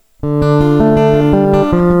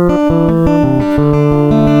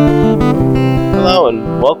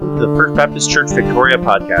Baptist Church Victoria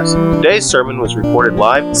podcast. Today's sermon was recorded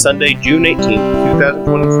live Sunday, June 18,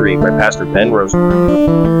 2023 by Pastor Ben Rosenberg.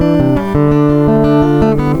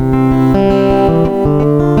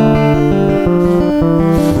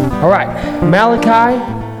 All right, Malachi,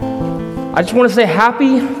 I just want to say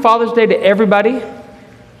happy Father's Day to everybody,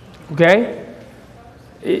 okay?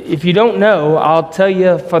 If you don't know, I'll tell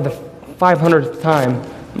you for the 500th time,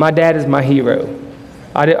 my dad is my hero.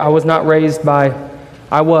 I was not raised by,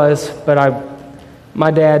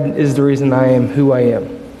 my dad is the reason I am who I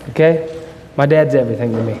am, okay? My dad's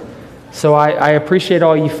everything to me. So I appreciate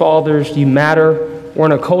all you fathers. You matter. We're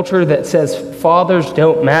in a culture that says fathers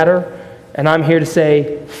don't matter, and I'm here to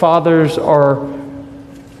say fathers are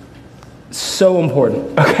so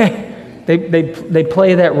important, okay? They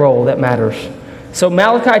play that role that matters. So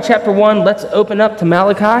Malachi chapter 1, let's open up to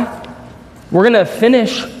Malachi. We're going to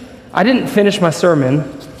finish. I didn't finish my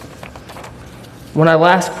sermon when I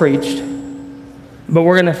last preached, but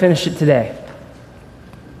we're going to finish it today.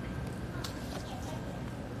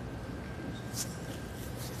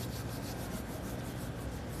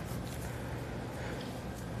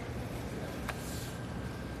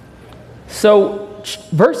 So,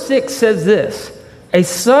 verse 6 says this: a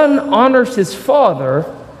son honors his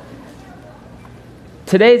father.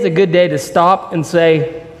 Today's a good day to stop and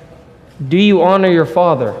say, do you honor your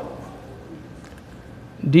father?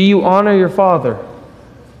 Do you honor your father?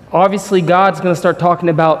 Obviously, God's going to start talking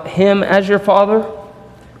about him as your father,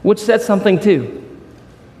 which says something too.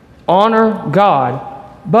 Honor God,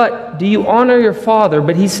 but do you honor your father?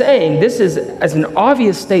 But he's saying this is as an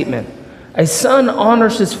obvious statement. A son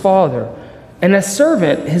honors his father, and a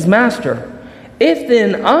servant his master. If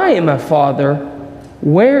then I am a father,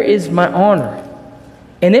 where is my honor?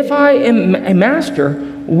 And if I am a master,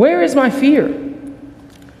 where is my fear?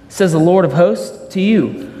 Says the Lord of hosts to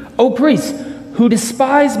you, O priests, who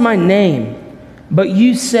despise my name. But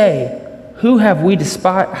you say, how have we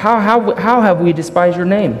despised your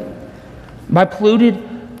name? By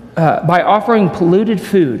offering polluted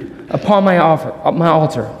food upon my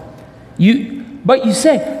altar. But you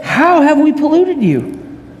say, how have we polluted you?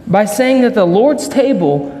 By saying that the Lord's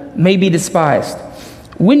table may be despised.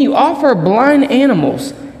 When you offer blind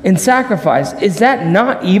animals in sacrifice, is that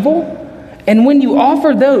not evil? And when you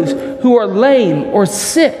offer those who are lame or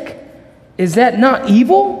sick, is that not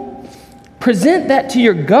evil? Present that to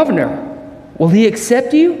your governor. Will he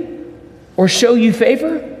accept you or show you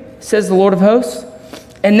favor? Says the Lord of hosts.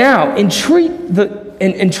 And now entreat the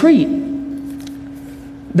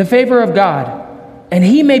favor of God, and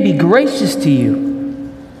he may be gracious to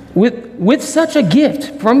you. With such a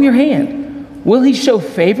gift from your hand, will he show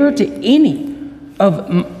favor to any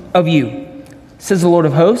of you? Says the Lord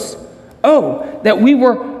of hosts. Oh, that we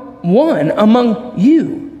were one among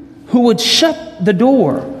you who would shut the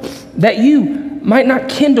door, that you might not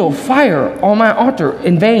kindle fire on my altar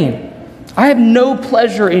in vain. I have no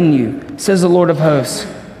pleasure in you, says the Lord of hosts,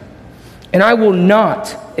 and I will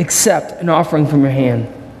not accept an offering from your hand.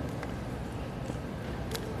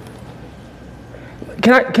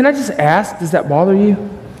 Can I just ask, does that bother you?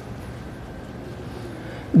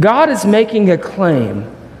 God is making a claim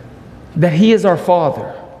that he is our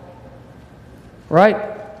father. Right?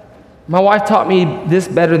 My wife taught me this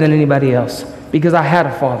better than anybody else because I had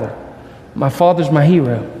a father. My father's my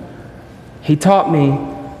hero. He taught me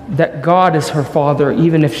that God is her father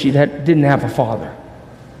even if she didn't have a father.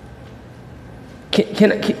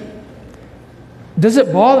 Does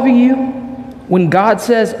it bother you when God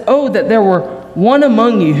says, oh, that there were one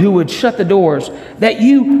among you who would shut the doors, that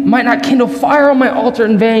you might not kindle fire on my altar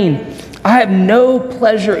in vain? I have no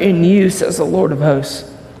pleasure in you, says the Lord of hosts.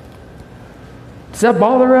 Does that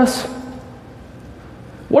bother us?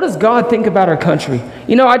 What does God think about our country?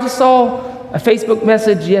 You know, I just saw a Facebook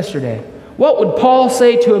message yesterday. What would Paul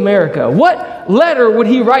say to America? What letter would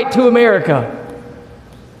he write to America?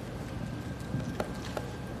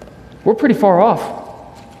 We're pretty far off.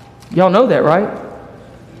 Y'all know that, right?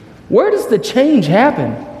 Where does the change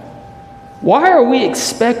happen? Why are we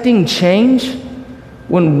expecting change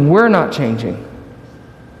when we're not changing?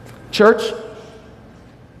 Church,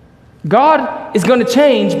 God is going to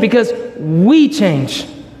change because we change.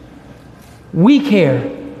 We care.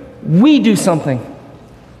 We do something.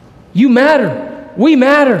 You matter. We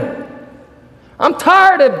matter. I'm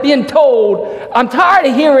tired of being told, I'm tired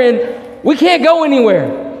of hearing, we can't go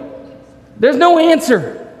anywhere. There's no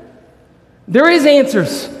answer. There is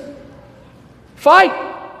answers. Fight.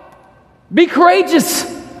 Be courageous.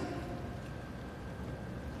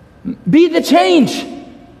 Be the change.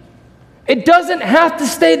 It doesn't have to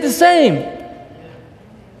stay the same.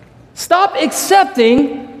 Stop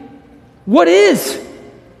accepting what is.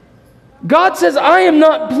 God says, I am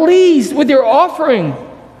not pleased with your offering.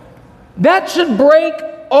 That should break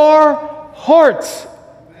our hearts.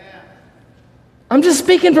 I'm just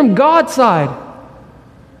speaking from God's side.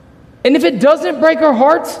 And if it doesn't break our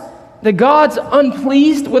hearts that God's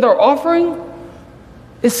unpleased with our offering,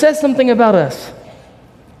 it says something about us.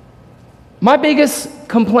 My biggest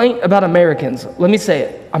complaint about Americans, let me say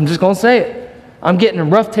it. I'm just going to say it. I'm getting in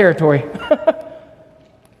rough territory.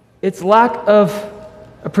 It's lack of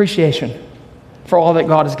appreciation for all that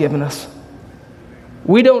God has given us.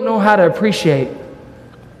 We don't know how to appreciate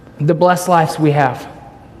the blessed lives we have.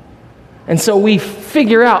 And so we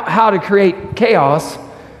figure out how to create chaos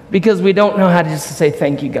because we don't know how to just say,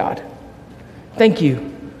 thank you, God. Thank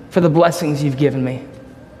you for the blessings you've given me.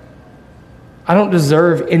 I don't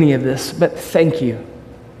deserve any of this, but thank you.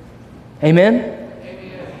 Amen?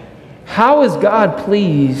 Amen. How is God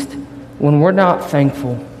pleased when we're not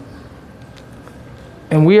thankful?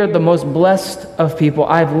 And we are the most blessed of people.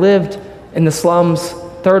 I've lived in the slums,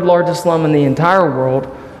 third largest slum in the entire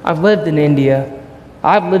world. I've lived in India.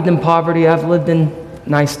 I've lived in poverty. I've lived in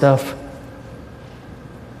nice stuff.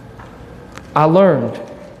 I learned,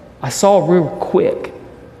 I saw real quick,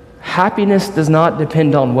 happiness does not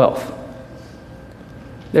depend on wealth.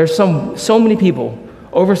 There's so many people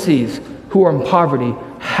overseas who are in poverty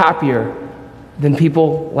happier than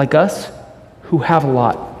people like us who have a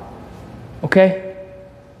lot. Okay?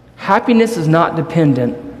 Happiness is not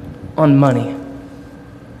dependent on money.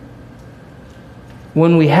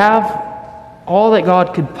 When we have all that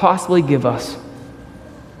God could possibly give us,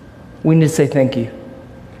 we need to say thank you.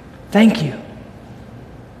 Thank you.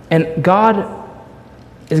 And God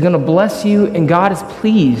is going to bless you, and God is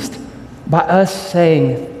pleased by us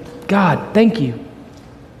saying, God, thank you.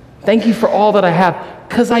 Thank you for all that I have,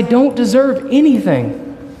 because I don't deserve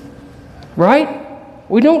anything. Right?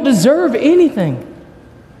 We don't deserve anything.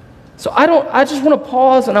 So I just want to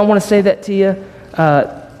pause, and I want to say that to you.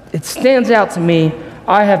 It stands out to me.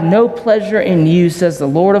 I have no pleasure in you, says the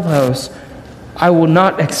Lord of hosts. I will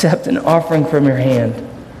not accept an offering from your hand.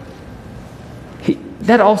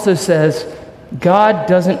 That also says God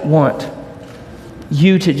doesn't want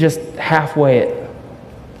you to just halfway it.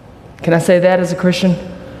 Can I say that as a Christian?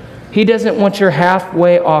 He doesn't want your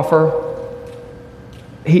halfway offer.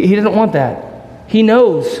 He doesn't want that. He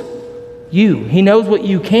knows you. He knows what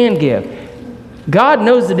you can give. God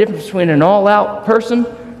knows the difference between an all-out person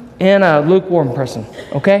and a lukewarm person,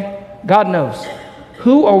 okay? God knows.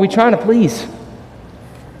 Who are we trying to please?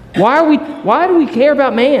 Why do we care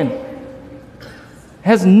about man?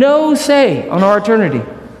 Has no say on our eternity.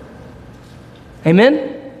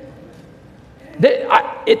 Amen?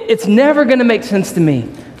 It's never going to make sense to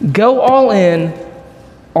me. Go all in,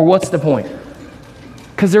 or what's the point?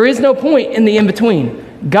 Because there is no point in the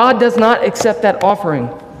in-between. God does not accept that offering.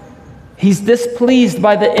 He's displeased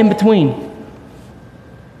by the in-between.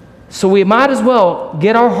 So we might as well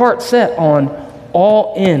get our heart set on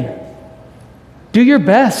all in. Do your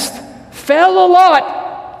best. Fail a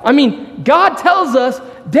lot. I mean, God tells us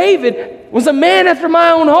David was a man after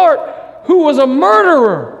my own heart who was a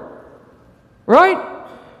murderer. Right?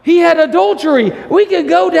 He had adultery. We could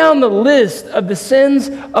go down the list of the sins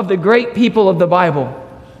of the great people of the Bible.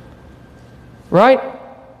 Right?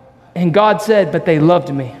 And God said, but they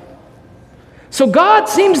loved me. So God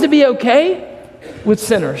seems to be okay with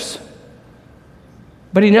sinners.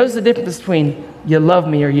 But he knows the difference between you love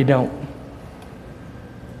me or you don't.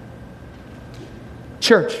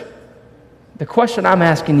 Church, the question I'm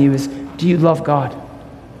asking you is, do you love God?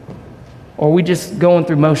 Or are we just going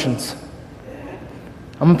through motions?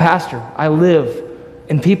 I'm a pastor. I live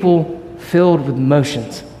in people filled with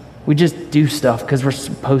motions. We just do stuff because we're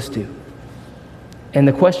supposed to. And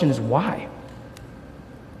the question is, why?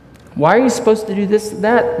 Why are you supposed to do this,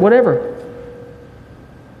 that, whatever?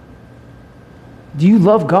 Do you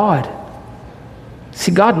love God?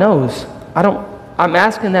 See, God knows. I'm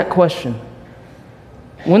asking that question.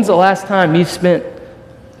 When's the last time you spent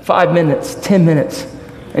 5 minutes, 10 minutes,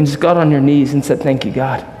 and just got on your knees and said, thank you,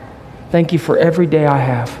 God. Thank you for every day I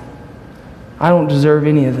have. I don't deserve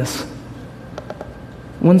any of this.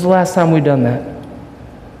 When's the last time we've done that?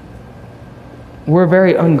 We're a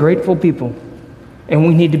very ungrateful people, and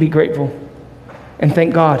we need to be grateful and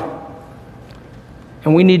thank God.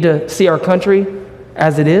 And we need to see our country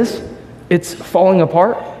as it is. It's falling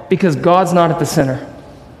apart because God's not at the center.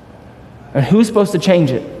 And who's supposed to change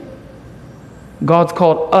it? God's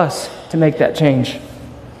called us to make that change.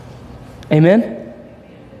 Amen?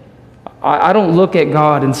 I don't look at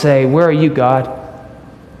God and say, where are you, God?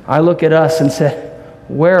 I look at us and say,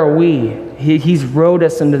 where are we? He's rode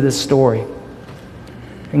us into this story.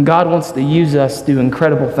 And God wants to use us to do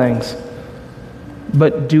incredible things.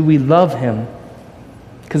 but do we love him?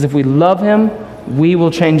 Because if we love him, we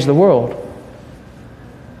will change the world.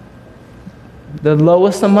 The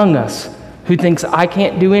lowest among us who thinks, I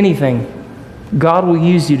can't do anything, God will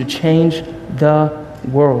use you to change the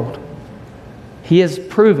world. He has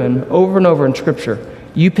proven over and over in Scripture.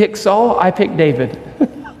 You pick Saul, I pick David.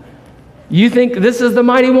 You think this is the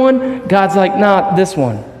mighty one? God's like, nah, this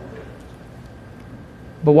one.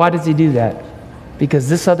 But why does he do that? Because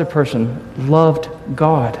this other person loved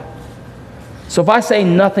God. So if I say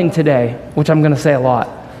nothing today, which I'm going to say a lot,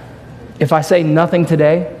 if I say nothing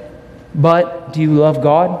today, but do you love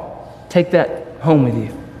God? Take that home with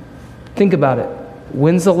you. Think about it.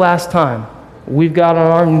 When's the last time we've got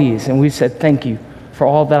on our knees and we've said, thank you for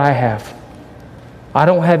all that I have? I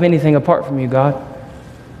don't have anything apart from you, God.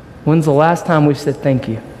 When's the last time we've said thank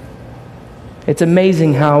you? It's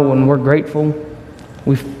amazing how when we're grateful,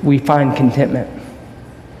 we find contentment.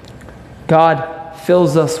 God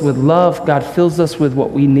fills us with love. God fills us with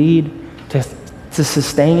what we need to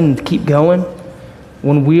sustain and to keep going.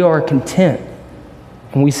 When we are content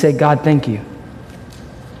and we say, God, thank you.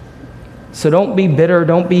 So don't be bitter.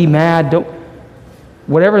 Don't be mad.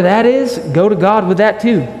 Whatever that is, go to God with that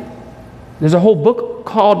too. There's a whole book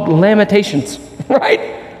called Lamentations,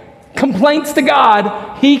 right? Complaints to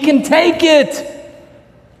God. He can take it.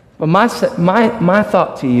 But my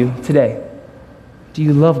thought to you today, do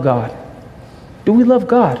you love God? Do we love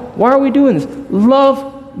God? Why are we doing this?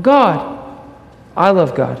 Love God. I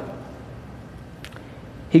love God.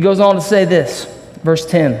 He goes on to say this, verse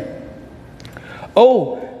 10.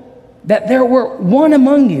 Oh, that there were one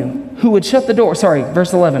among you who would shut the door. Sorry,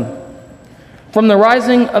 verse 11. From the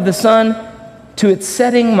rising of the sun to its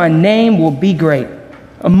setting, my name will be great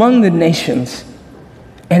among the nations,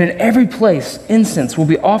 and in every place incense will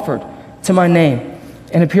be offered to my name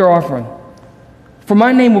and a pure offering. For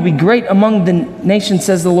my name will be great among the nations,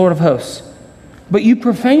 says the Lord of hosts. But you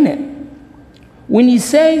profane it. When you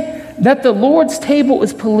say that the Lord's table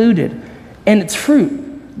is polluted, and its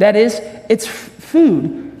fruit, that is, its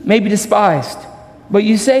food, may be despised. But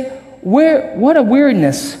you say, what a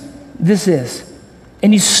weariness this is.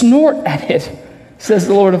 And you snort at it, says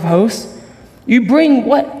the Lord of hosts. You bring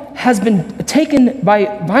what has been taken by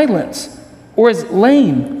violence, or is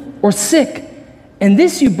lame, or sick, and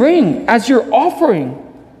this you bring as your offering.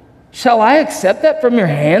 Shall I accept that from your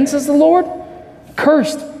hand, says the Lord?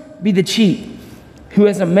 Cursed be the cheat, who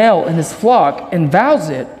has a male in his flock and vows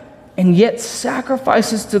it, and yet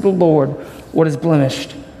sacrifices to the Lord what is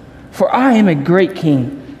blemished. For I am a great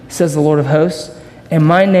king, says the Lord of hosts, and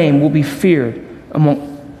my name will be feared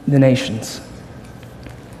among the nations.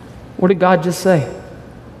 What did God just say?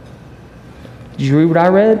 Did you read what I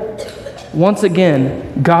read? Once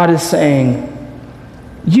again, God is saying,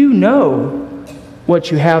 you know what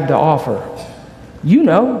you have to offer. You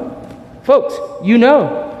know. Folks, you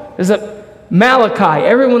know. There's a Malachi.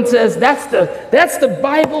 Everyone says that's the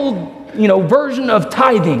Bible, version of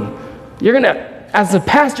tithing. You're going to, as a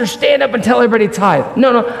pastor, stand up and tell everybody to tithe.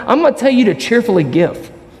 No, I'm going to tell you to cheerfully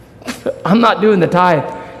give. I'm not doing the tithe.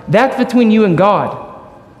 That's between you and God.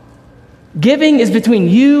 Giving is between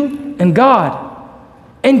you and God.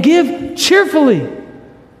 And give cheerfully.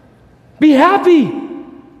 Be happy.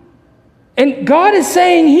 And God is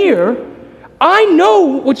saying here, I know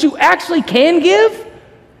what you actually can give.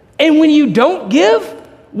 And when you don't give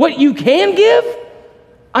what you can give,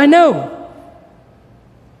 I know.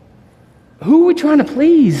 Who are we trying to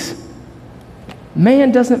please?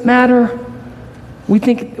 Man doesn't matter. We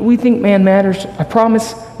think man matters. I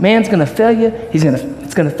promise, man's going to fail you. It's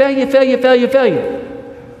going to fail you.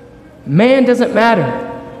 Man doesn't matter.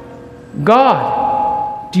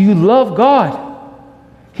 God, do you love God?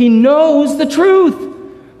 He knows the truth.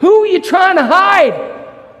 Who are you trying to hide?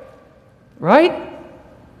 Right?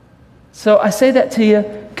 So I say that to you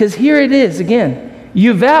because here it is again.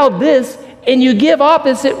 You vowed this and you give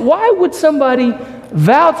opposite. Why would somebody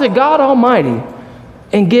vow to God Almighty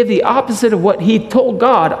and give the opposite of what he told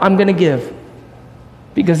God, I'm going to give?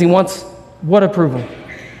 Because he wants what approval?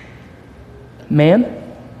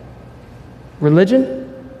 Man? Religion?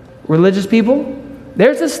 Religious people?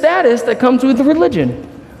 There's a status that comes with religion.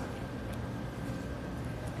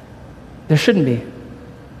 There shouldn't be,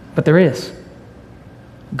 but there is.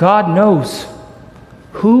 God knows.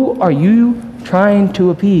 Who are you trying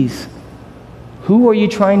to appease? Who are you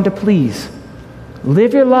trying to please?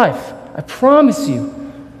 Live your life. I promise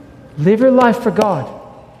you. Live your life for God.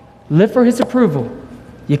 Live for his approval.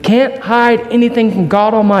 You can't hide anything from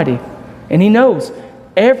God Almighty. And he knows.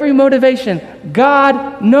 Every motivation,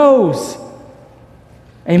 God knows.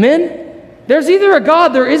 Amen? There's either a God,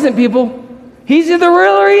 there isn't, people. He's either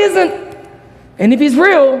real or he isn't. And if he's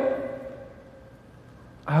real,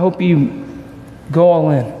 I hope you go all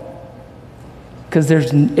in. Because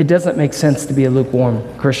it doesn't make sense to be a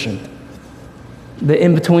lukewarm Christian. The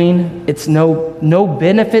in-between, it's no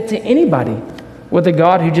benefit to anybody with a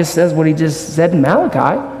God who just says what he just said in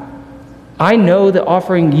Malachi. I know the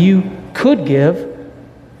offering you could give,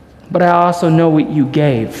 but I also know what you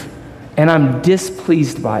gave, and I'm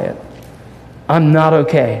displeased by it. I'm not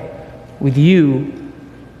okay with you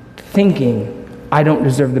thinking I don't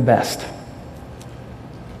deserve the best.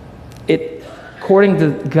 According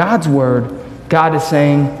to God's word, God is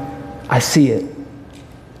saying, I see it.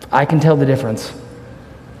 I can tell the difference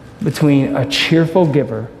between a cheerful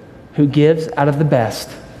giver who gives out of the best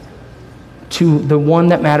to the one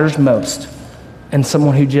that matters most and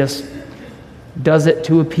someone who just does it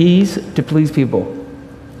to please people.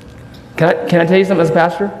 Can I tell you something as a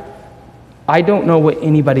pastor? I don't know what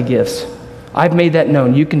anybody gives. I've made that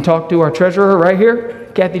known. You can talk to our treasurer right here,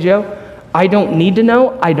 Kathy Jo. I don't need to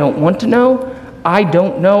know. I don't want to know. I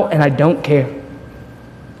don't know, and I don't care.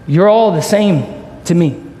 You're all the same to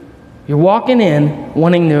me. You're walking in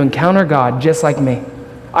wanting to encounter God just like me.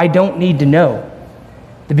 I don't need to know.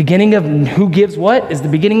 The beginning of who gives what is the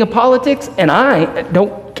beginning of politics, and I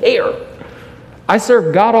don't care. I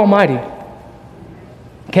serve God Almighty.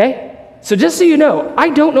 Okay? So just so you know, I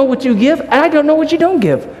don't know what you give, and I don't know what you don't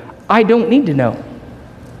give. I don't need to know.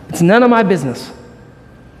 It's none of my business,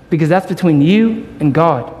 because that's between you and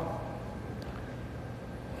God.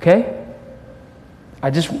 Okay? I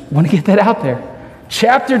just want to get that out there.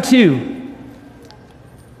 Chapter 2.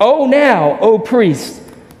 Oh, now, O priest.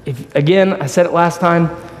 Again, I said it last time.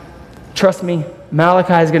 Trust me,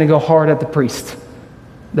 Malachi is going to go hard at the priest.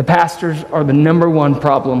 The pastors are the number one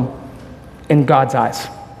problem in God's eyes.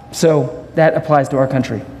 So that applies to our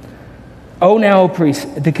country. Oh, now, O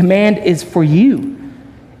priest, the command is for you.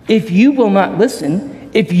 If you will not listen,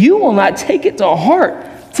 if you will not take it to heart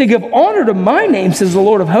to give honor to my name, says the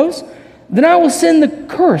Lord of hosts, then I will send the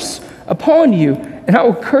curse upon you, and I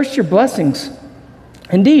will curse your blessings.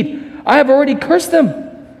 Indeed, I have already cursed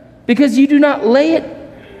them, because you do not lay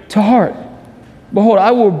it to heart. Behold,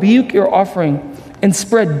 I will rebuke your offering and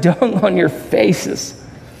spread dung on your faces,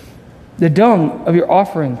 the dung of your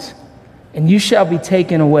offerings, and you shall be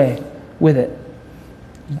taken away with it.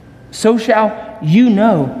 So shall you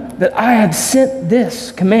know that I have sent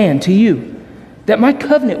this command to you, that my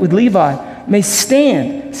covenant with Levi may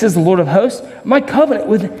stand, says the Lord of hosts. My covenant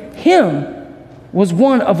with him was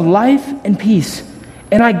one of life and peace,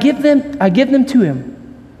 and I give them to him.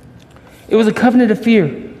 It was a covenant of fear,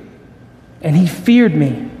 and he feared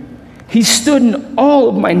me. He stood in all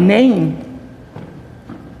of my name.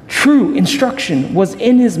 True instruction was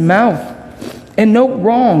in his mouth, and no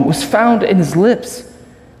wrong was found in his lips.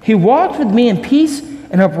 He walked with me in peace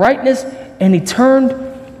and uprightness, and he turned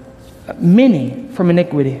many from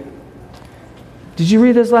iniquity. Did you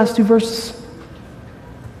read those last two verses?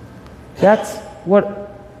 That's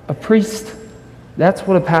what a priest, that's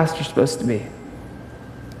what a pastor's supposed to be.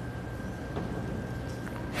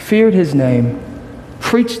 Feared his name,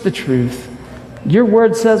 preached the truth. Your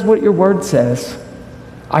word says what your word says.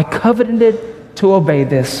 I coveted to obey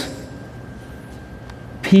this.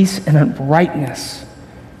 Peace and uprightness.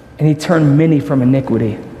 And he turned many from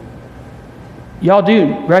iniquity. Y'all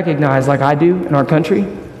do recognize, like I do in our country,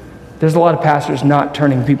 there's a lot of pastors not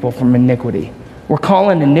turning people from iniquity. We're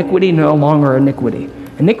calling iniquity no longer iniquity.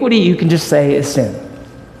 Iniquity, you can just say, is sin.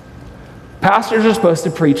 Pastors are supposed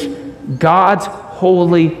to preach God's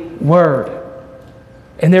holy word.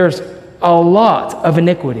 And there's a lot of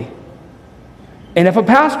iniquity. And if a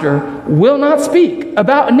pastor will not speak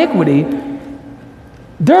about iniquity,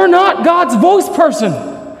 they're not God's voice person.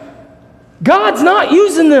 God's not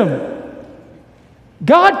using them.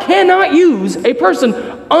 God cannot use a person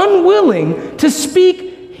unwilling to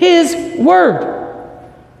speak his word.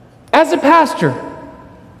 As a pastor,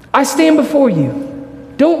 I stand before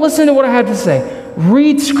you. Don't listen to what I have to say.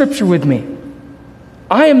 Read scripture with me.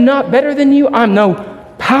 I am not better than you. I'm no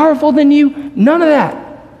powerful than you. None of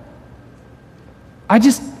that. I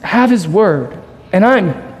just have his word, and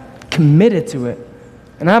I'm committed to it.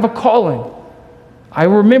 And I have a calling. I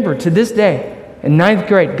remember to this day, in 9th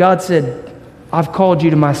grade, God said, I've called you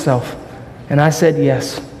to myself. And I said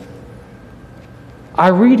yes. I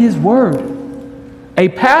read his word. A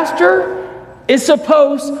pastor is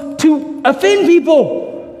supposed to offend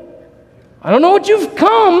people. I don't know what you've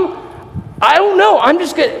come. I don't know.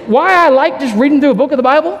 Why I like just reading through a book of the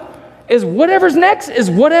Bible is whatever's next is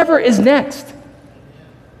whatever is next.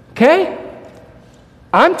 Okay?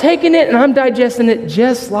 I'm taking it and I'm digesting it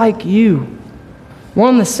just like you. We're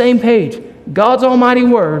on the same page. God's almighty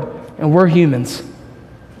word and we're humans.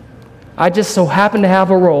 I just so happen to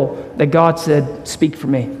have a role that God said, speak for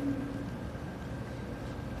me.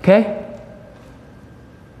 Okay?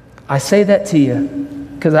 I say that to you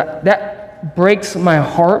because that breaks my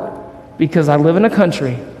heart, because I live in a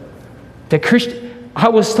country that I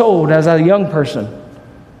was told as a young person,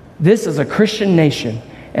 this is a Christian nation.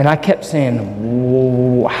 And I kept saying,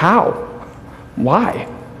 how? Why?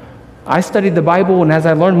 I studied the Bible, and as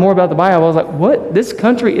I learned more about the Bible, I was like, what? This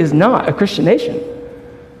country is not a Christian nation.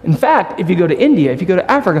 In fact, if you go to India, if you go to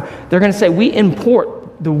Africa, they're going to say we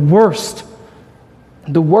import the worst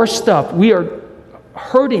stuff. We are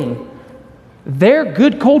hurting their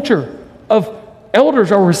good culture of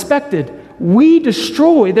elders are respected. We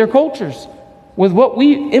destroy their cultures with what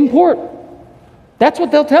we import. That's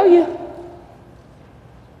what they'll tell you.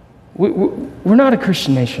 We're not a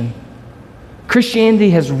Christian nation.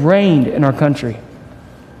 Christianity has reigned in our country.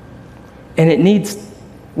 And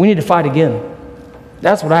we need to fight again.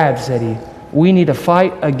 That's what I have to say to you. We need to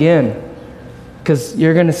fight again. Because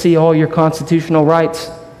you're going to see all your constitutional rights,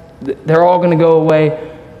 they're all going to go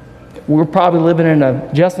away. We're probably living in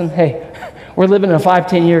we're living in a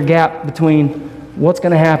 5-10 year gap between what's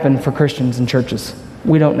going to happen for Christians and churches.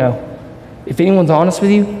 We don't know. If anyone's honest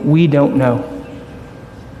with you, we don't know.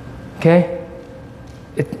 Okay?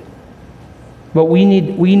 But we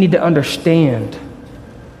need to understand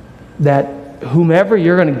that whomever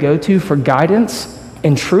you're going to go to for guidance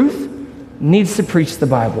and truth needs to preach the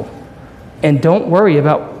Bible. And don't worry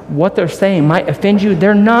about what they're saying might offend you.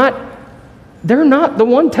 They're not the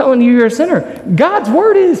one telling you you're a sinner. God's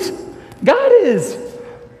word is. God is.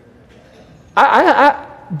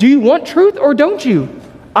 Do you want truth or don't you?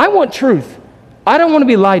 I want truth. I don't want to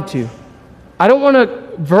be lied to. I don't want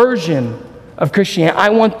a version of Christianity. I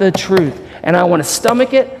want the truth. And I want to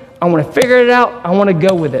stomach it. I want to figure it out. I want to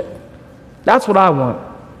go with it. That's what I want.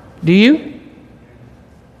 Do you?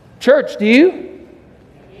 Church, do you?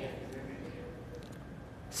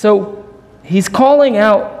 So he's calling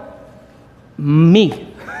out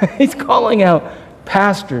me. He's calling out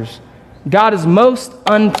pastors. God is most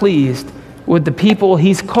unpleased with the people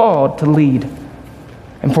he's called to lead.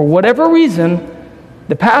 And for whatever reason,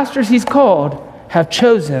 the pastors he's called have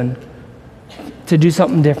chosen to do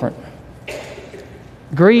something different.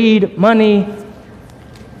 Greed, money,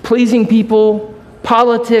 pleasing people,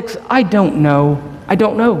 politics, I don't know.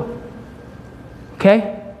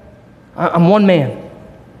 Okay? I'm one man.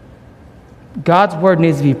 God's word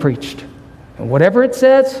needs to be preached. And whatever it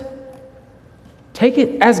says, take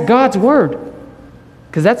it as God's word.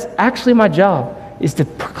 Because that's actually my job, is to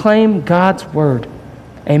proclaim God's word.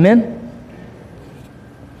 Amen?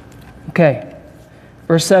 Okay.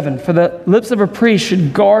 Verse 7, for the lips of a priest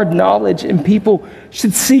should guard knowledge, and people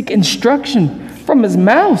should seek instruction from his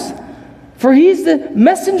mouth. For he's the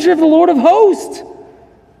messenger of the Lord of hosts.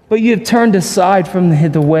 But you have turned aside from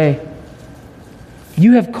the way.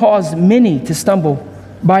 You have caused many to stumble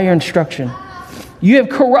by your instruction. You have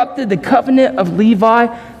corrupted the covenant of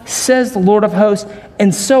Levi, says the Lord of hosts,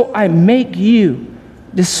 and so I make you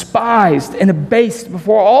despised and abased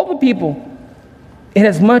before all the people,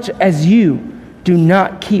 inasmuch as you do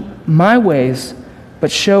not keep my ways,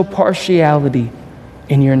 but show partiality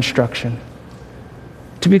in your instruction.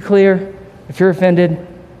 To be clear, if you're offended,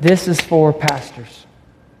 this is for pastors.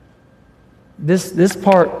 This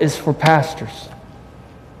part is for pastors.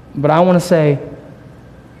 But I want to say,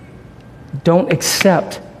 don't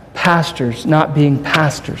accept pastors not being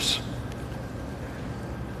pastors.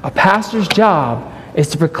 A pastor's job is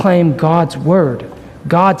to proclaim God's word,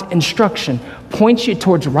 God's instruction, points you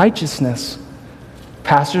towards righteousness.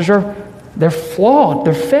 Pastors they're flawed,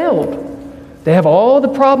 they're failed. They have all the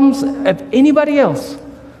problems of anybody else.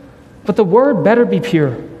 But the word better be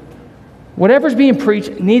pure. Whatever's being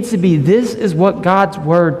preached needs to be, this is what God's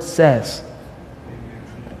word says.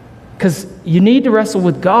 Because you need to wrestle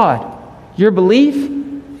with God. Your belief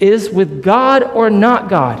is with God or not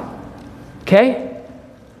God. Okay?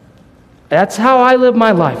 That's how I live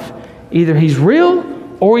my life. Either he's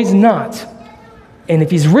real or he's not. And if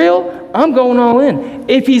he's real, I'm going all in.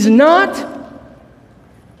 If he's not,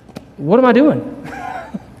 what am I doing?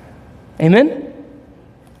 Amen?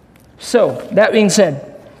 So, that being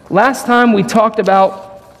said, last time we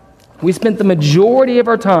spent the majority of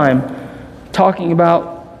our time talking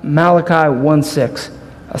about Malachi 1:6.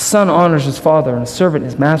 A son honors his father and a servant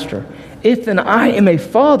his master. If then I am a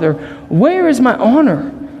father, where is my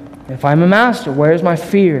honor? If I am a master, where is my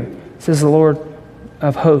fear? Says the Lord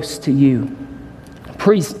of hosts to you.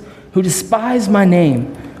 Priests who despise my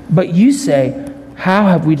name, but you say, how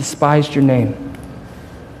have we despised your name?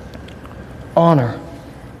 Honor.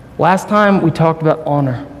 Last time we talked about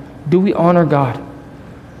honor. Do we honor God?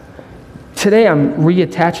 Today I'm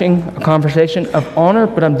reattaching a conversation of honor,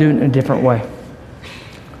 but I'm doing it in a different way.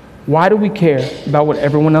 Why do we care about what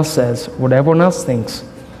everyone else says, what everyone else thinks?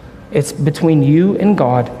 It's between you and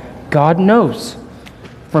God. God knows.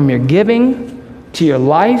 From your giving to your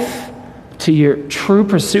life to your true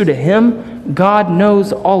pursuit of Him, God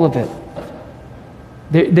knows all of it.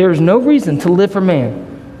 There's no reason to live for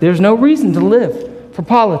man. There's no reason to live for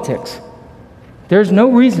politics. There's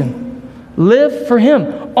no reason. Live for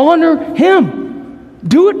Him. Honor Him.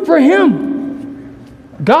 Do it for Him.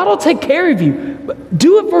 God will take care of you, but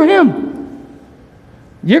do it for Him.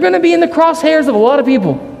 You're going to be in the crosshairs of a lot of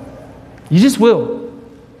people. You just will.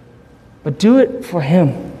 But do it for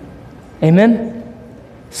Him. Amen?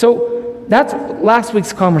 So that's last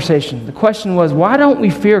week's conversation. The question was, why don't we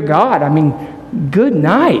fear God? I mean, good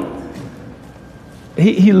night.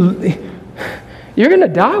 You're going to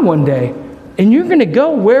die one day, and you're going to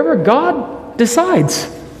go wherever God decides,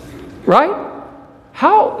 right?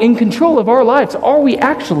 How in control of our lives are we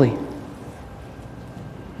actually?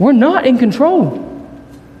 We're not in control.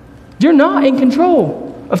 You're not in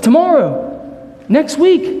control of tomorrow, next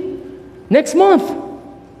week, next month.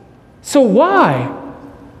 So why?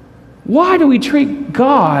 Why do we treat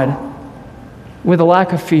God with a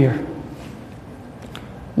lack of fear?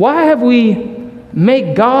 Why have we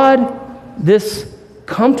made God this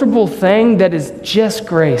comfortable thing that is just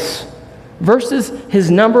grace versus His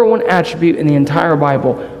number one attribute in the entire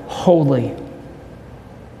Bible, holy?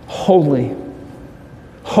 Holy.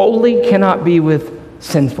 Holy cannot be with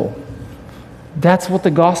sinful. That's what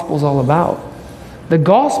the gospel is all about. The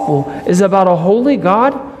gospel is about a holy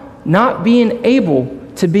God not being able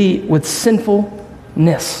to be with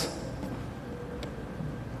sinfulness.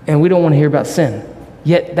 And we don't want to hear about sin.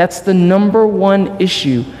 Yet that's the number one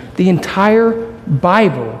issue. The entire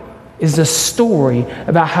Bible is a story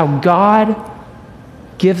about how God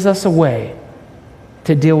gives us a way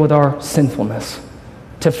to deal with our sinfulness,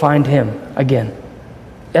 to find Him again.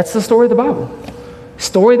 That's the story of the Bible. The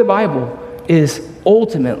story of the Bible is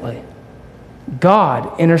ultimately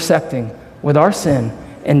God intersecting with our sin.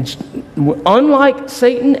 And unlike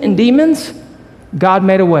Satan and demons, God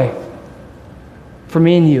made a way for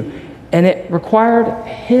me and you. And it required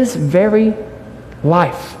His very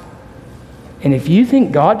life. And if you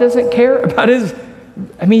think God doesn't care about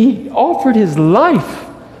He offered His life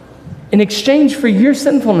in exchange for your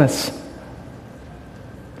sinfulness.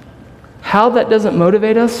 How that doesn't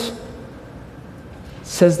motivate us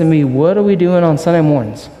says to me, what are we doing on Sunday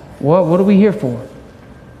mornings? What are we here for?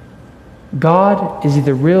 God is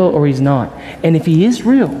either real or He's not. And if He is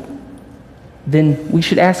real, then we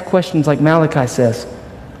should ask questions like Malachi says.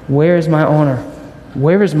 Where is my honor?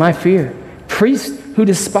 Where is my fear? Priests who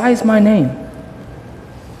despise my name.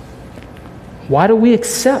 Why do we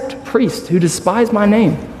accept priests who despise my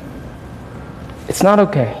name? It's not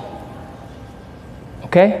okay.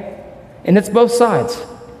 Okay? And it's both sides.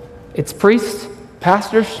 It's priests,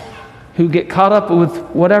 pastors, who get caught up with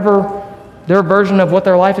whatever their version of what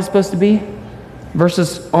their life is supposed to be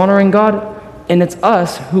versus honoring God. And it's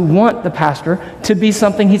us who want the pastor to be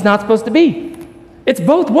something he's not supposed to be. It's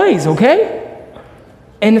both ways, okay?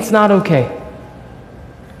 And it's not okay.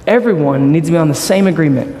 Everyone needs to be on the same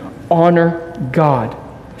agreement. Honor God.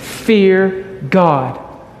 Fear God.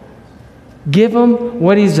 Give Him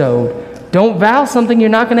what He's owed. Don't vow something you're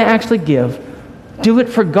not going to actually give. Do it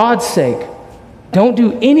for God's sake. Don't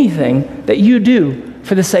do anything that you do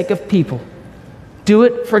for the sake of people. Do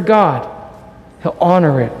it for God. He'll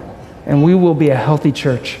honor it. And we will be a healthy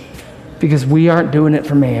church because we aren't doing it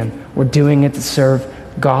for man. We're doing it to serve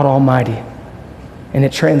God Almighty. And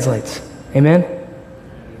it translates. Amen?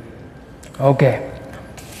 Okay.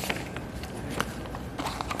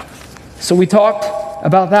 So we talked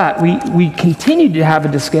about that. We continued to have a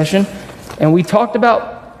discussion, and we talked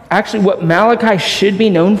about actually what Malachi should be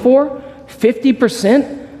known for.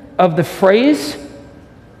 50% of the phrase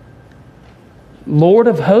Lord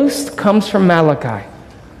of hosts comes from Malachi,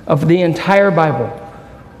 of the entire Bible.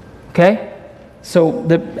 Okay? So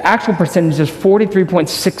the actual percentage is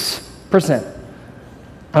 43.6%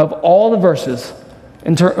 of all the verses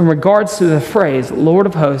in regards to the phrase Lord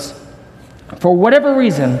of hosts. For whatever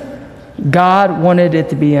reason, God wanted it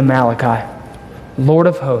to be in Malachi. Lord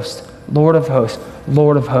of hosts, Lord of hosts,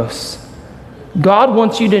 Lord of hosts. God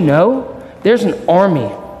wants you to know there's an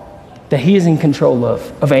army that He is in control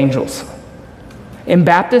of angels. In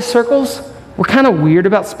Baptist circles, we're kind of weird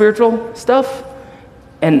about spiritual stuff,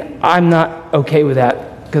 and I'm not okay with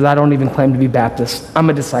that because I don't even claim to be Baptist. I'm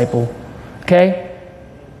a disciple, okay?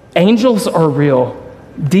 Angels are real.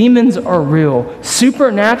 Demons are real.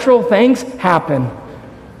 Supernatural things happen.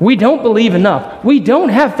 We don't believe enough. We don't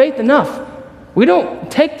have faith enough. We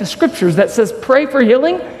don't take the scriptures that says pray for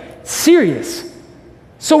healing serious.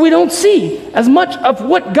 So we don't see as much of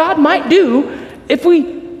what God might do if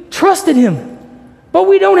we trusted him. But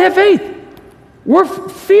we don't have faith. We're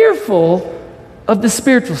fearful of the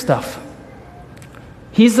spiritual stuff.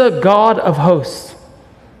 He's a God of hosts,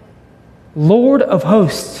 Lord of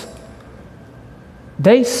hosts.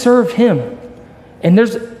 They serve him. And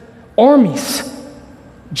there's armies.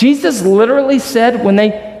 Jesus literally said when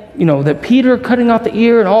that Peter cutting out the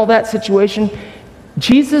ear and all that situation,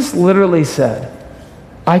 Jesus literally said,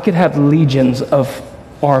 I could have legions of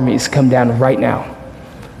armies come down right now,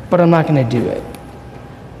 but I'm not going to do it.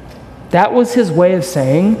 That was his way of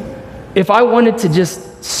saying, if I wanted to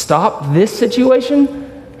just stop this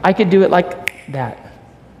situation, I could do it like that.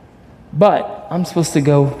 But I'm supposed to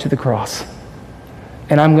go to the cross,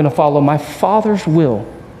 and I'm going to follow my Father's will.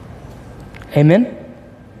 Amen?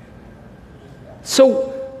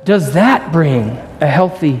 So does that bring a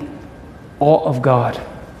healthy awe of God?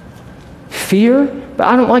 Fear? But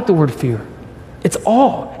I don't like the word fear. It's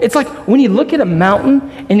awe. It's like when you look at a mountain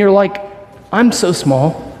and you're like, I'm so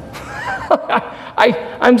small.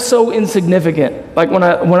 I'm so insignificant. Like when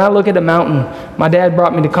I look at a mountain, my dad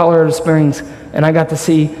brought me to Colorado Springs, and I got to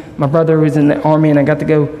see my brother who was in the Army, and I got to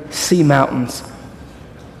go see mountains.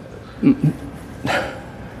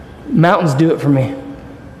 Mountains do it for me.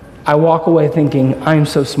 I walk away thinking, I'm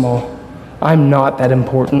so small. I'm not that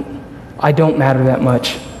important. I don't matter that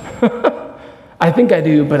much. I think I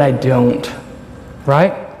do, but I don't.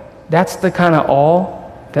 Right? That's the kind of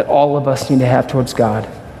awe that all of us need to have towards God.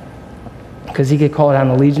 Because he could call down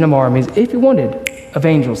a legion of armies, if he wanted, of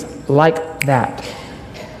angels like that.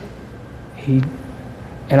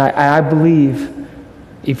 I believe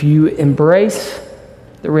if you embrace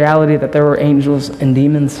the reality that there are angels and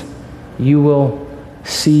demons, you will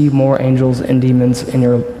see more angels and demons in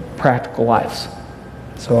your practical lives.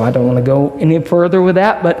 So I don't want to go any further with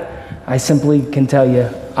that, but I simply can tell you,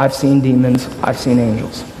 I've seen demons, I've seen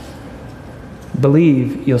angels.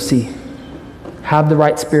 Believe, you'll see. Have the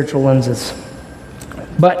right spiritual lenses.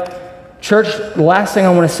 But church, the last things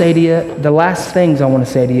I want to say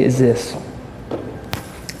to you is this.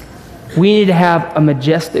 We need to have a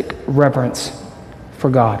majestic reverence for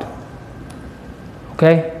God.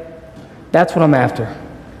 Okay? That's what I'm after.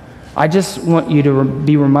 I just want you to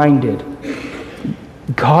be reminded,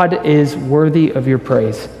 God is worthy of your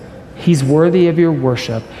praise. He's worthy of your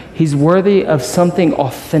worship. He's worthy of something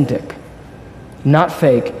authentic, not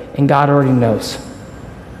fake, and God already knows.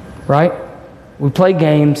 Right? We play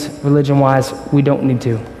games, religion-wise. We don't need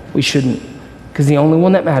to. We shouldn't. Because the only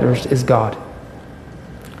one that matters is God.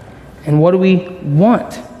 And what do we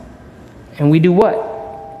want? And we do what?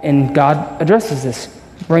 And God addresses this.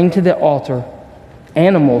 Bring to the altar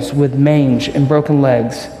animals with mange and broken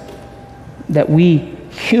legs that we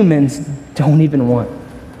humans don't even want.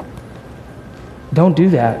 Don't do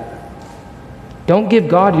that. Don't give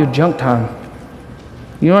God your junk time.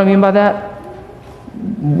 You know what I mean by that?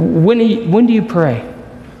 When do you pray?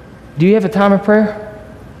 Do you have a time of prayer?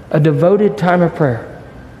 A devoted time of prayer?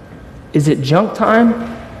 Is it junk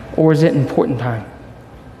time or is it important time?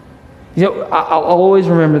 You know, I'll always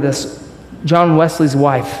remember this. John Wesley's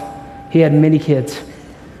wife, he had many kids.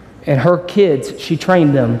 And her kids, she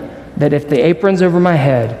trained them that if the apron's over my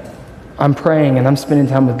head, I'm praying and I'm spending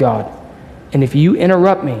time with God. And if you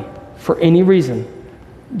interrupt me for any reason,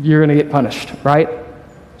 you're going to get punished, right?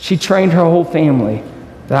 She trained her whole family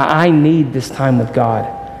that I need this time with God.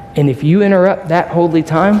 And if you interrupt that holy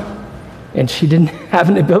time, and she didn't have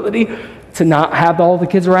an ability to not have all the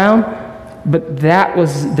kids around, but that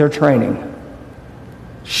was their training.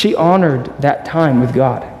 She honored that time with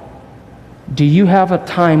God. Do you have a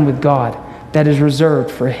time with God that is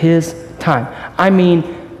reserved for his time? I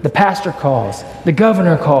mean, the pastor calls, the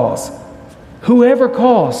governor calls, whoever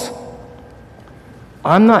calls.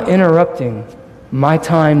 I'm not interrupting my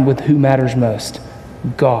time with who matters most,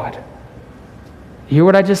 God. You hear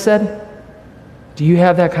what I just said? Do you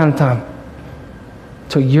have that kind of time?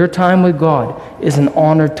 So your time with God is an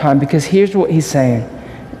honored time, because here's what he's saying.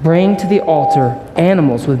 Bring to the altar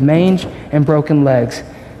animals with mange and broken legs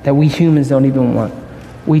that we humans don't even want.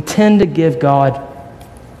 We tend to give God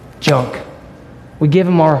junk. We give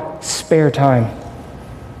him our spare time.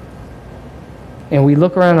 And we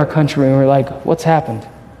look around our country and we're like, what's happened?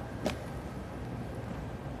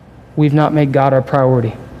 We've not made God our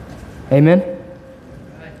priority. Amen?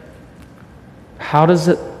 How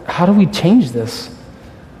do we change this?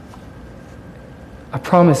 I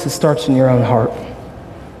promise it starts in your own heart.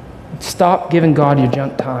 Stop giving God your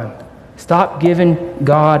junk time. Stop giving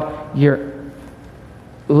God your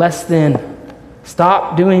less than.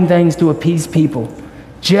 Stop doing things to appease people.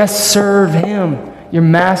 Just serve him, your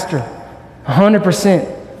master,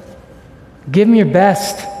 100%. Give him your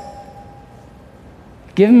best.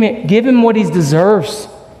 Give him what he deserves.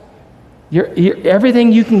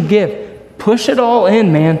 Everything you can give. Push it all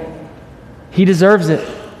in, man. He deserves it.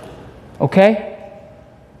 Okay?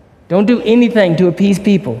 Don't do anything to appease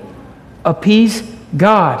people. Appease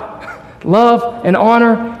God. Love and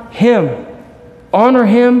honor him. Honor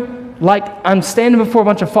him like I'm standing before a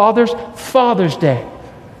bunch of fathers. Father's Day.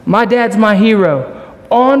 My dad's my hero.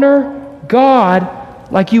 Honor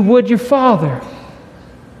God like you would your father.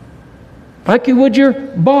 Like you would your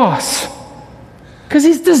boss. Because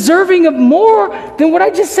he's deserving of more than what I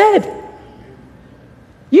just said.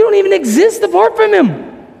 You don't even exist apart from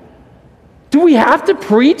him. Do we have to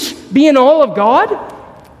preach be in awe of God?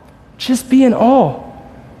 Just be in awe.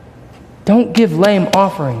 Don't give lame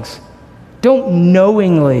offerings. Don't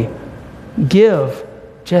knowingly give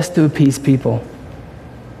just to appease people.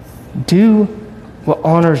 Do what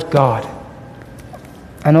honors God.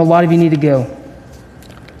 I know a lot of you need to go.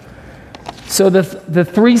 So the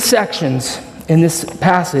three sections in this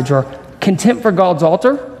passage are contempt for God's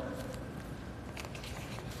altar,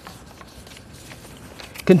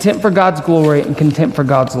 contempt for God's glory, and contempt for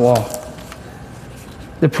God's law.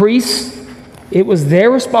 The priests, it was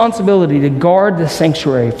their responsibility to guard the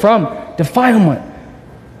sanctuary from defilement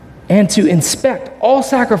and to inspect all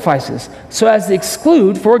sacrifices so as to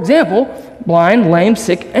exclude, for example, blind, lame,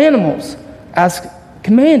 sick animals, as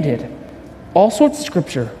commanded. All sorts of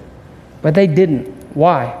scripture. But they didn't.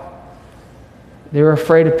 Why? They were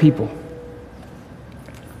afraid of people.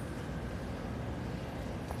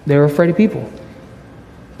 They were afraid of people.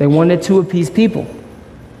 They wanted to appease people.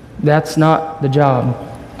 That's not the job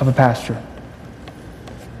of a pastor.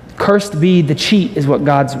 Cursed be the cheat is what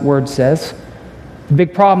God's word says. The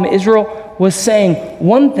big problem, Israel was saying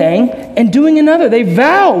one thing and doing another. They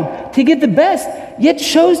vowed to get the best, yet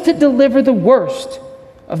chose to deliver the worst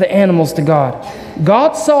of the animals to God.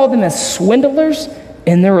 God saw them as swindlers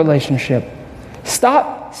in their relationship.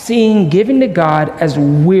 Stop seeing giving to God as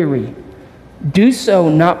weary. Do so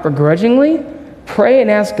not begrudgingly. Pray and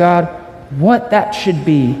ask God what that should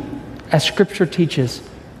be. As Scripture teaches,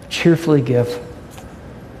 cheerfully give.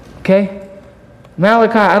 Okay?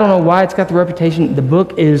 Malachi, I don't know why it's got the reputation. The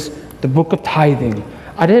book is the book of tithing.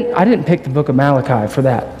 I didn't pick the book of Malachi for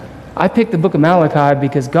that. I picked the book of Malachi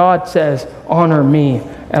because God says, honor me.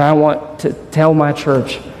 And I want to tell my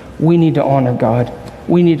church, we need to honor God.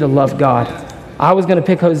 We need to love God. I was going to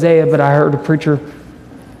pick Hosea, but I heard a preacher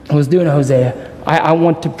who was doing a Hosea. I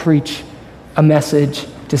want to preach a message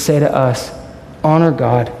to say to us, honor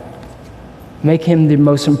God. Make him the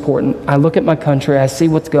most important. I look at my country, I see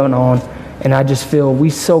what's going on, and I just feel we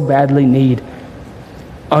so badly need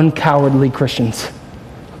uncowardly Christians.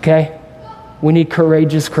 Okay? We need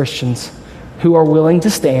courageous Christians who are willing to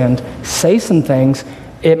stand, say some things.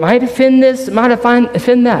 It might offend this, it might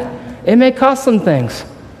offend that. It may cost some things.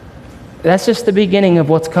 That's just the beginning of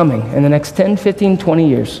what's coming in the next 10, 15, 20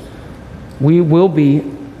 years. We will be,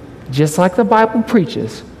 just like the Bible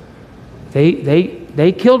preaches,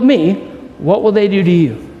 they killed me, what will they do to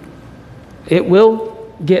you? It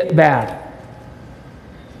will get bad.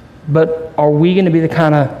 But are we going to be the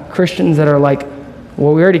kind of Christians that are like,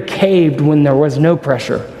 well, we already caved when there was no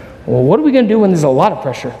pressure. Well, what are we going to do when there's a lot of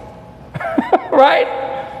pressure? Right?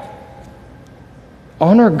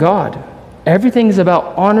 Honor God. Everything is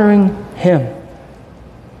about honoring him.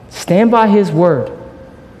 Stand by his word.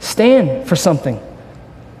 Stand for something.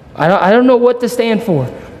 I don't know what to stand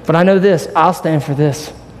for, but I know this. I'll stand for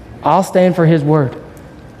this. I'll stand for his word.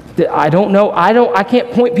 I don't know. I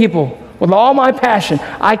can't point people with all my passion.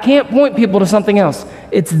 I can't point people to something else.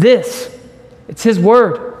 It's this. It's his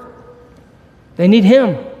word. They need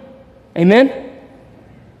him. Amen?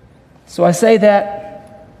 So I say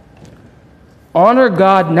that honor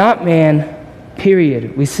God, not man,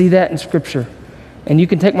 period. We see that in Scripture. And you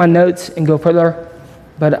can take my notes and go further.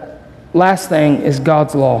 But last thing is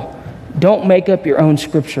God's law. Don't make up your own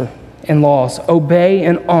Scripture and laws. Obey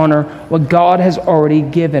and honor what God has already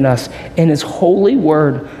given us in his holy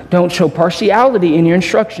word. Don't show partiality in your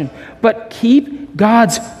instruction, but keep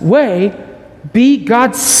God's way. Be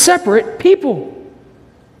God's separate people.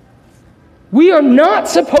 We are not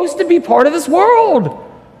supposed to be part of this world.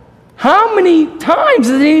 How many times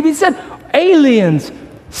has it even said, aliens,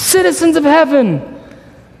 citizens of heaven?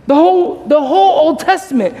 The whole Old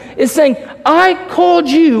Testament is saying, I called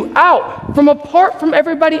you out from apart from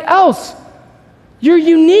everybody else. You're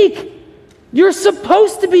unique. You're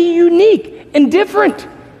supposed to be unique and different.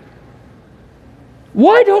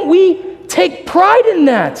 Why don't we Take pride in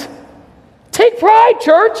that. Take pride,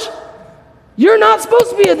 church. You're not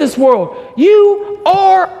supposed to be of this world. You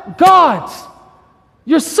are God's.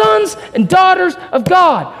 You're sons and daughters of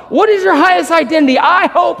God. What is your highest identity? I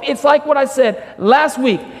hope it's like what I said last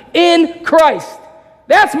week, in Christ.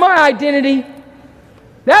 That's my identity.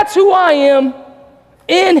 That's who I am,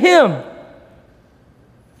 in Him.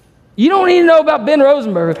 You don't need to know about Ben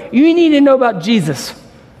Rosenberger. You need to know about Jesus.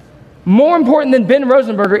 More important than Ben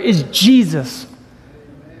Rosenberger is Jesus.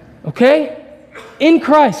 Okay? In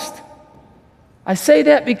Christ. I say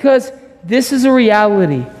that because this is a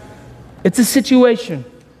reality. It's a situation.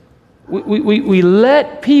 We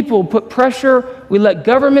let people put pressure. We let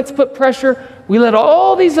governments put pressure. We let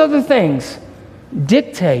all these other things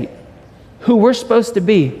dictate who we're supposed to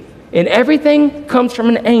be. And everything comes from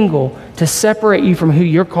an angle to separate you from who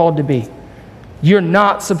you're called to be. You're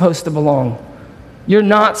not supposed to belong. You're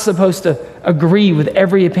not supposed to agree with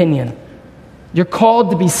every opinion. You're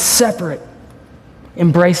called to be separate.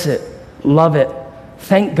 Embrace it. Love it.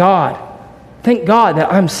 Thank God. Thank God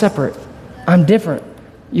that I'm separate. I'm different.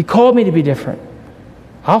 You called me to be different.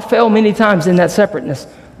 I'll fail many times in that separateness,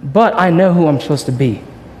 but I know who I'm supposed to be.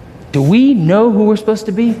 Do we know who we're supposed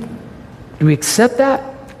to be? Do we accept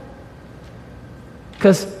that?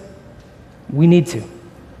 Because we need to.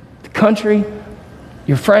 The country,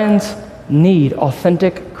 your friends need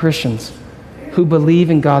authentic Christians who believe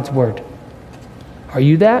in God's word. Are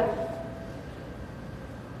you that?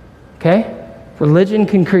 Okay? Religion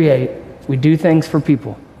can create. We do things for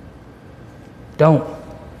people. Don't.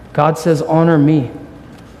 God says, honor me.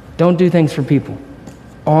 Don't do things for people.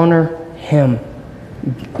 Honor Him.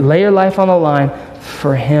 Lay your life on the line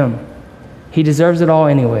for Him. He deserves it all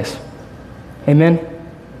anyways. Amen?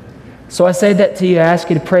 So I say that to you. I ask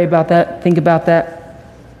you to pray about that, think about that.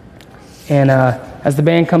 And as the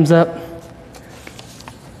band comes up,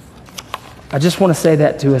 I just want to say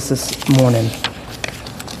that to us this morning.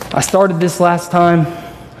 I started this last time.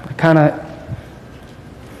 I kind of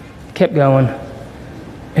kept going.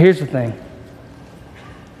 Here's the thing.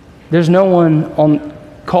 There's no one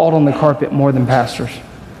called on the carpet more than pastors.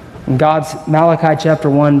 And God's Malachi chapter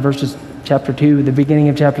 1 verses chapter 2, the beginning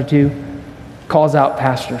of chapter 2, calls out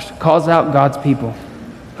pastors, calls out God's people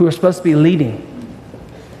who are supposed to be leading.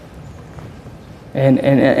 And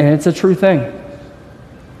it's a true thing.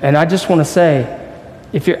 And I just want to say,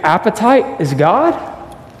 if your appetite is God,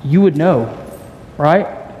 you would know, right?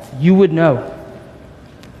 You would know.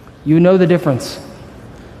 You would know the difference.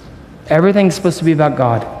 Everything's supposed to be about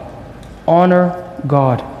God. Honor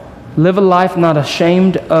God. Live a life not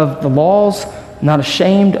ashamed of the laws, not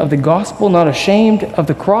ashamed of the gospel, not ashamed of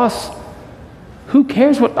the cross. Who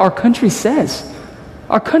cares what our country says?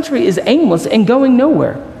 Our country is aimless and going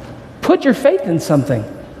nowhere. Put your faith in something.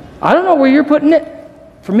 I don't know where you're putting it.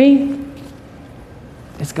 For me,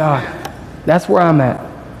 it's God. That's where I'm at.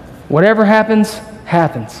 Whatever happens,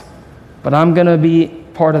 happens. But I'm going to be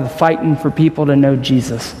part of the fighting for people to know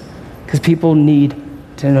Jesus. Because people need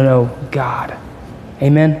to know God.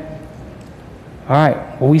 Amen? All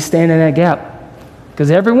right. Well, we stand in that gap.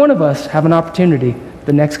 Because every one of us have an opportunity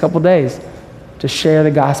the next couple days to share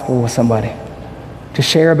the gospel with somebody. To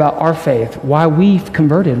share about our faith, why we've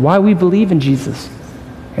converted, why we believe in Jesus.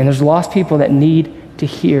 And there's lost people that need to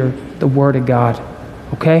hear the word of God.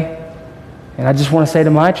 Okay? And I just want to say to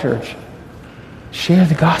my church, share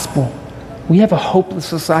the gospel. We have a hopeless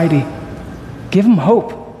society. Give them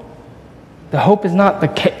hope. The hope is not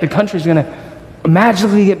the country's going to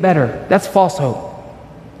magically get better. That's false hope.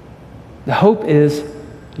 The hope is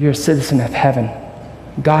you're a citizen of heaven.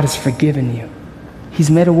 God has forgiven you. He's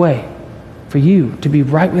made a way for you to be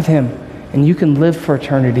right with Him, and you can live for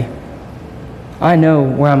eternity. I know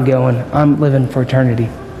where I'm going. I'm living for eternity.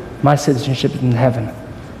 My citizenship is in heaven.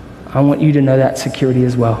 I want you to know that security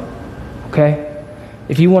as well. Okay?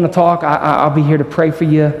 If you want to talk, I'll be here to pray for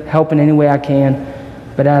you, help in any way I can.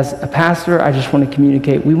 But as a pastor, I just want to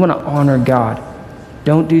communicate. We want to honor God.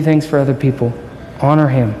 Don't do things for other people. Honor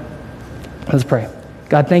Him. Let's pray.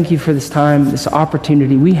 God, thank you for this time, this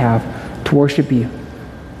opportunity we have to worship you,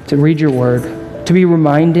 to read your word, to be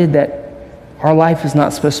reminded that our life is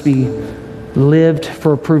not supposed to be lived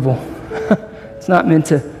for approval. It's not meant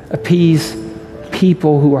to appease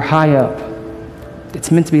people who are high up.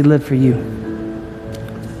 It's meant to be lived for you.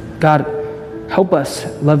 God, help us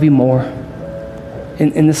love you more.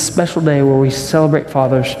 In this special day where we celebrate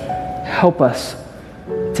fathers, help us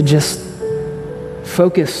to just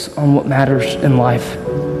focus on what matters in life.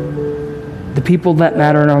 The people that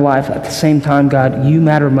matter in our life, at the same time, God, you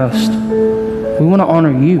matter most. We want to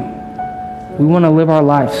honor you. We want to live our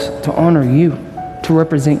lives to honor you, to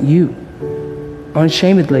represent you,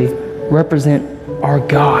 unashamedly represent our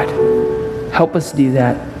God. Help us do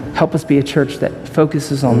that. Help us be a church that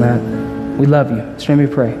focuses on that. We love you. In His name we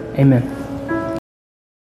pray. Amen.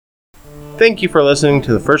 Thank you for listening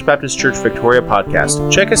to the First Baptist Church Victoria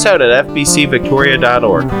podcast. Check us out at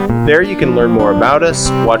fbcvictoria.org. There you can learn more about us,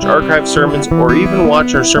 watch archived sermons, or even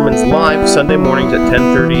watch our sermons live Sunday mornings at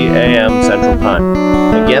 10:30 a.m. Central Time.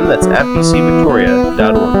 Again, that's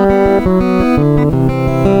fbcvictoria.org.